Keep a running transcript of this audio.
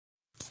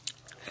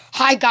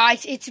Hi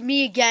guys, it's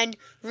me again,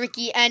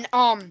 Ricky, and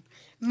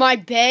my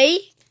bay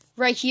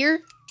right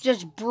here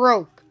just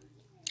broke.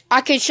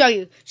 I can show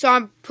you. So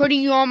I'm putting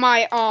you on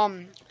my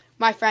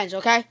my friends,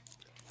 okay?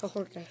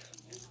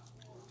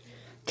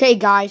 Okay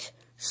guys,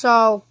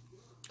 so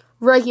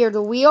right here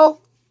the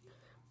wheel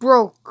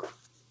broke.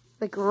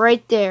 Like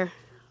right there.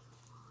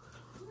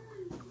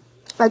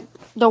 Like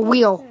the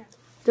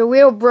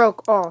wheel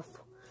broke off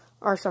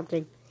or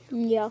something.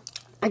 Yeah.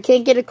 I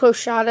can't get a close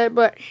shot at it,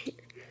 but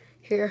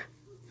here.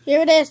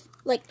 Here it is.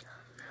 Like,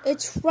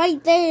 it's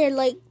right there.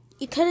 Like,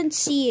 you couldn't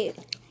see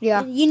it.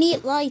 Yeah. You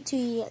need light to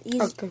use.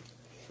 Okay.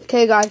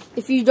 Okay, guys.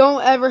 If you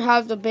don't ever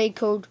have the bay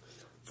code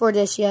for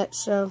this yet,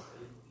 so.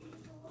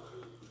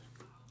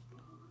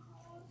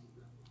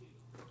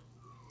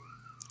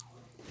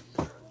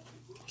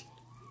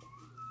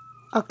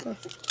 Okay.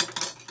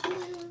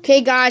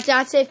 Okay, guys.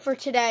 That's it for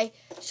today.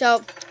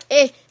 So,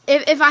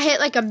 if I hit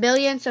like 1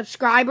 million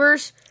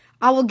subscribers,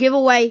 I will give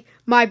away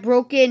my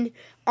broken,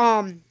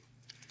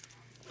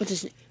 what's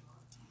his name?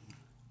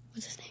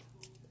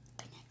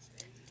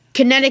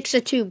 Kinetic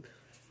Satum.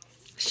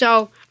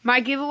 So, my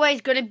giveaway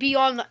is going to be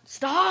on the...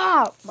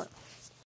 Stop!